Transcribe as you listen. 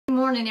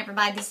morning,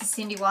 everybody. This is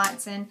Cindy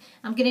Watson.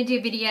 I'm going to do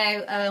a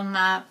video on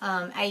my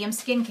AM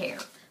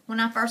skincare. When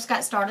I first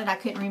got started, I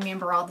couldn't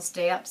remember all the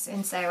steps,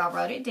 and so I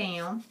wrote it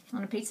down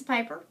on a piece of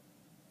paper.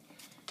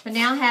 But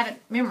now I have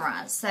it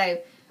memorized. So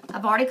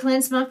I've already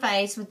cleansed my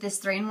face with this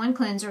 3-in-1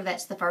 cleanser.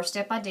 That's the first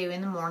step I do in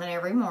the morning,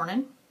 every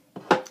morning.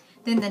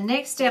 Then the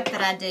next step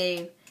that I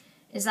do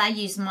is I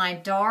use my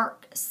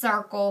Dark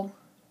Circle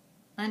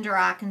Under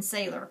Eye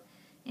Concealer.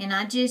 And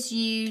I just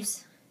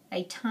use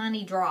a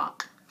tiny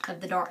drop of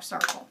the Dark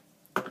Circle.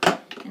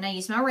 And I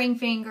use my ring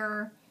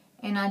finger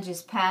and I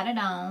just pat it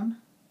on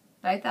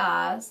both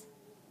eyes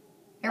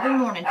every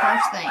morning,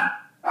 first thing.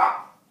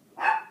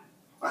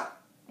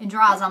 It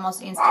dries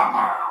almost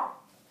instantly.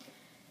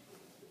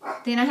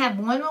 Then I have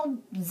one little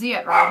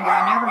zit right here.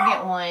 I never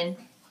get one.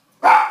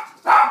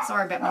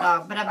 Sorry about my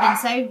dog, but I've been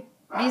so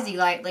busy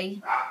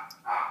lately.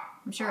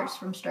 I'm sure it's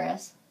from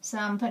stress. So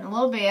I'm putting a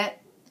little bit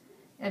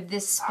of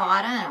this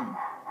spot on.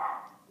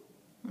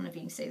 I don't know if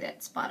you can see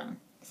that spot on.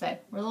 So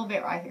we're a little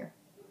bit right here.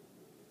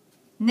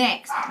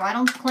 Next, right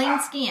on clean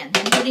skin.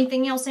 Haven't put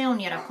anything else on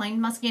yet. I've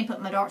cleaned my skin,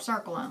 put my Dark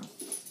Circle on.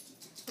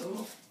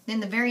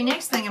 Then the very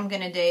next thing I'm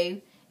going to do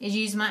is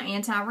use my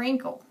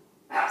anti-wrinkle.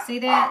 See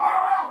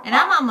that? And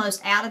I'm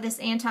almost out of this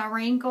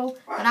anti-wrinkle,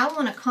 but I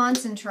want to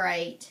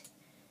concentrate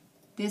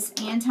this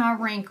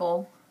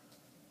anti-wrinkle.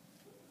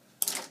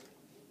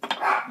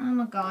 Oh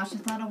my gosh, I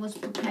thought I was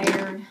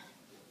prepared.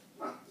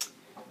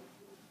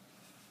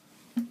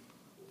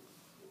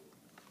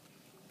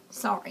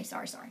 Sorry.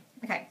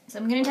 Okay, so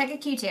I'm going to take a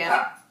Q-tip.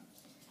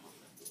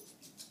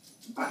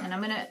 And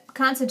I'm going to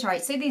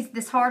concentrate. See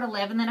this hard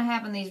 11 that I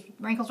have in these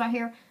wrinkles right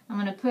here? I'm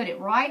going to put it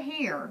right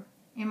here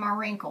in my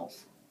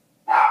wrinkles.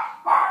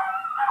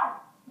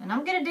 And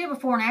I'm going to do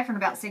before and after in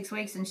about 6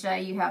 weeks and show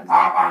you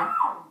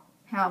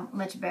how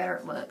much better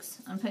it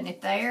looks. I'm putting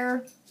it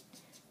there.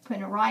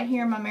 Putting it right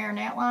here in my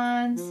marionette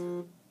lines.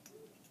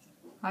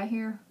 Right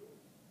here.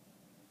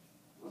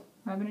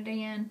 Rubbing it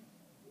in.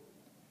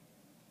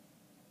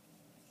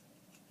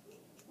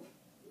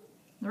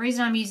 The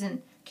reason I'm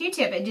using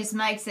Q-tip, it just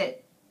makes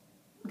it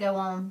go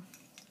on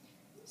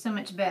so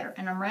much better.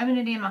 And I'm rubbing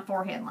it in my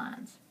forehead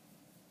lines.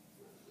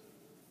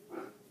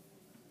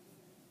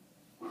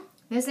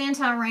 This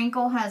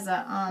anti-wrinkle has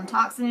a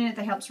toxin in it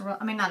that helps,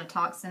 I mean not a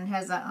toxin,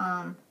 has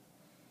a,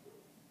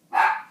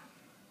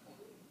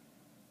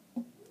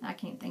 I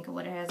can't think of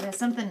what it has. It has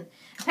something,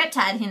 a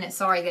peptide in it,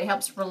 sorry, that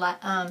helps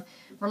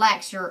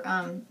relax your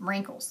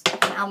wrinkles.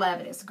 And I love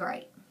it, it's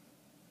great.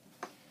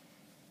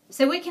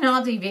 So we can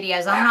all do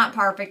videos. I'm not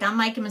perfect. I'm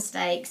making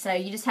mistakes, so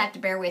you just have to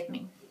bear with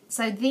me.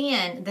 So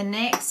then,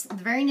 the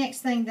very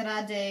next thing that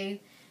I do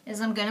is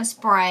I'm going to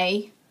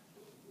spray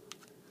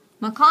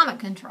my climate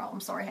control. I'm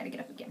sorry, I had to get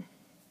up again.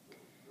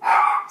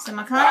 So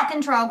my climate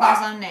control goes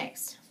on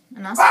next.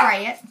 And I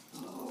spray it.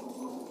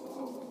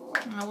 I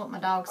don't know what my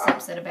dog's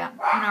upset about.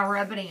 And I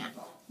rub it in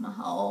my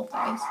whole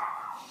face,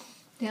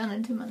 down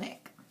into my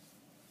neck.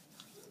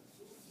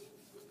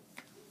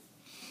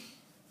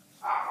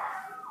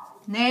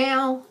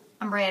 Now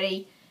I'm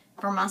ready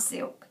for my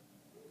silk.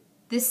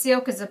 This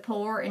silk is a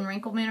pore and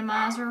wrinkle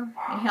minimizer.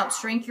 It helps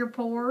shrink your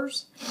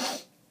pores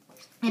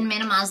and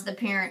minimize the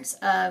appearance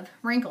of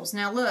wrinkles.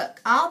 Now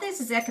look, all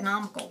this is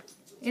economical.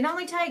 It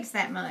only takes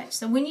that much.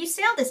 So when you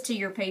sell this to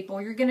your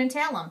people, you're going to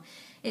tell them,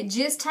 it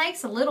just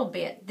takes a little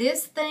bit.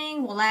 This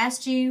thing will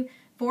last you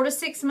 4 to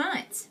 6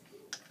 months.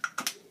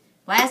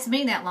 Lasts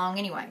me that long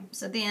anyway.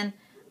 So then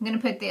I'm going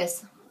to put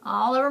this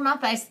all over my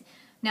face.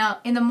 Now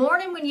in the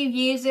morning when you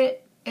use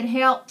it, it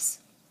helps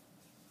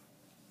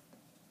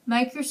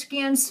make your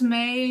skin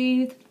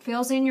smooth,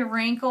 fills in your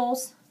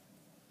wrinkles,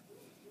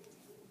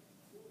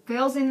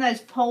 fills in those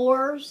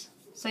pores,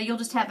 so you'll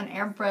just have an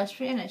airbrush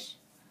finish.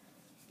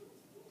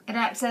 It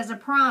acts as a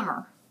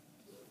primer.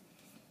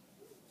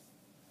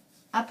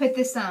 I put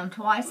this on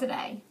twice a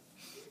day.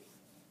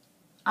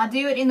 I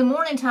do it in the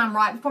morning time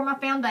right before my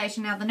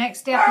foundation. Now the next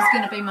step is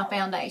going to be my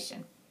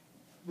foundation.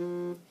 But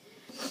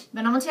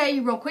I'm going to tell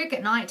you real quick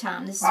at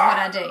nighttime, this is what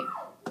I do.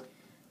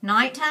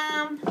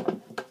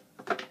 Nighttime,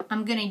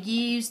 I'm going to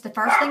use, the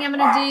first thing I'm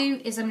going to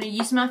do is I'm going to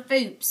use my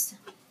Foops.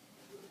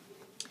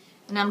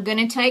 And I'm going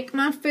to take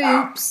my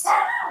Foops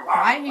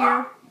right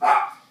here.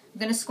 I'm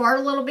going to squirt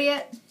a little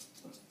bit.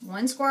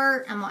 One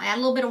squirt. I'm going to add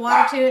a little bit of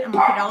water to it. I'm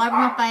going to put it all over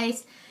my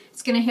face.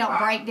 It's going to help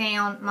break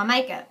down my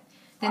makeup.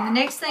 Then the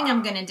next thing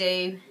I'm going to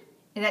do,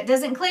 that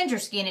doesn't cleanse your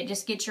skin. It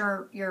just gets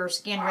your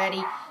skin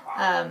ready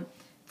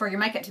for your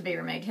makeup to be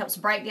removed. It helps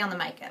break down the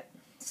makeup.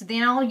 So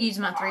then I'll use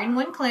my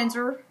 3-in-1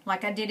 cleanser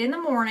like I did in the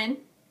morning.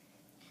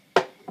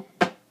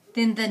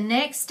 Then the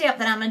next step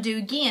that I'm going to do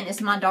again is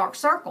my Dark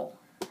Circle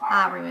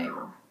eye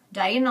remover,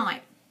 day and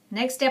night.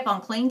 Next step on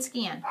clean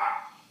skin.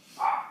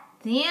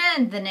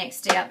 Then the next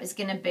step is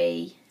going to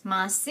be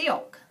my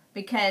silk,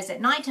 because at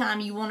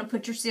nighttime you want to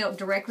put your silk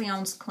directly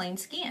on clean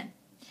skin.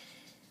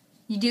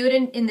 You do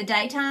it in the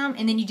daytime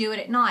and then you do it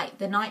at night.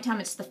 The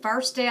nighttime, it's the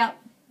first step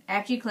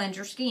after you cleanse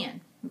your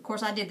skin. Of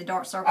course I did the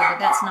Dark Circle, but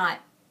that's not,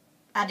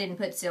 I didn't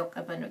put silk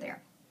up under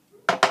there.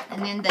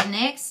 And then the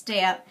next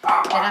step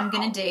that I'm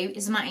going to do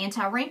is my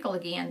anti-wrinkle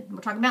again. We're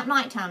talking about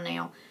nighttime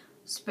now.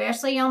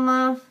 Especially on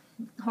my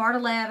heart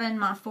 11,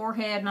 my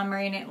forehead, my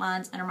marionette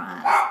lines, under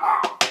my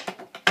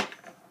eyes.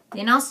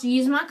 Then I'll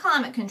use my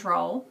climate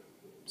control.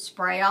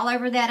 Spray all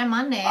over that in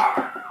my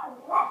neck.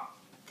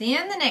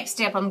 Then the next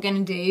step I'm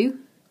going to do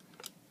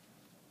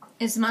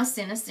is my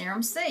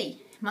Senegence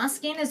C. My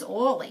skin is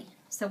oily.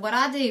 So what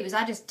I do is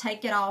I just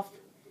take it off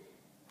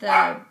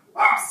the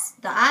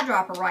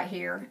eyedropper right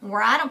here,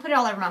 where I don't put it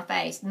all over my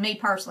face, me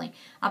personally.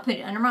 I put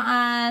it under my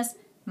eyes,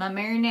 my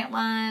marionette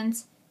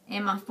lines,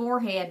 and my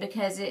forehead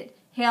because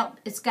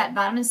it's got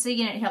vitamin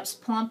C and it helps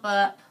plump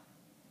up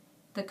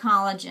the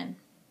collagen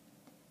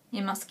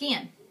in my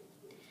skin.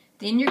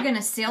 Then you're going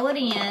to seal it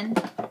in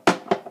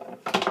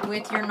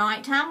with your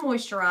nighttime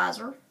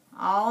moisturizer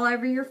all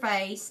over your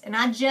face. And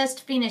I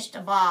just finished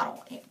a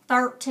bottle.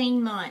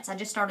 13 months. I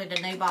just started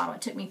a new bottle.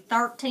 It took me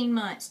 13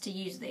 months to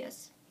use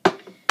this.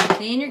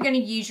 Then you're going to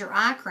use your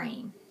eye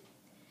cream.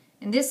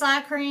 And this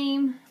eye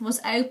cream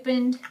was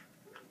opened,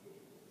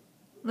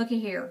 look at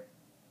here,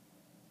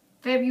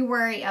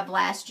 February of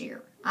last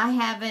year. I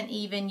haven't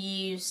even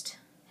used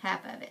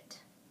half of it.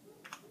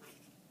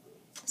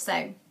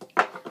 So,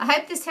 I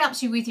hope this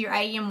helps you with your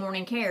AM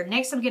morning care.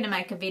 Next, I'm going to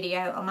make a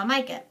video on my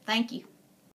makeup. Thank you.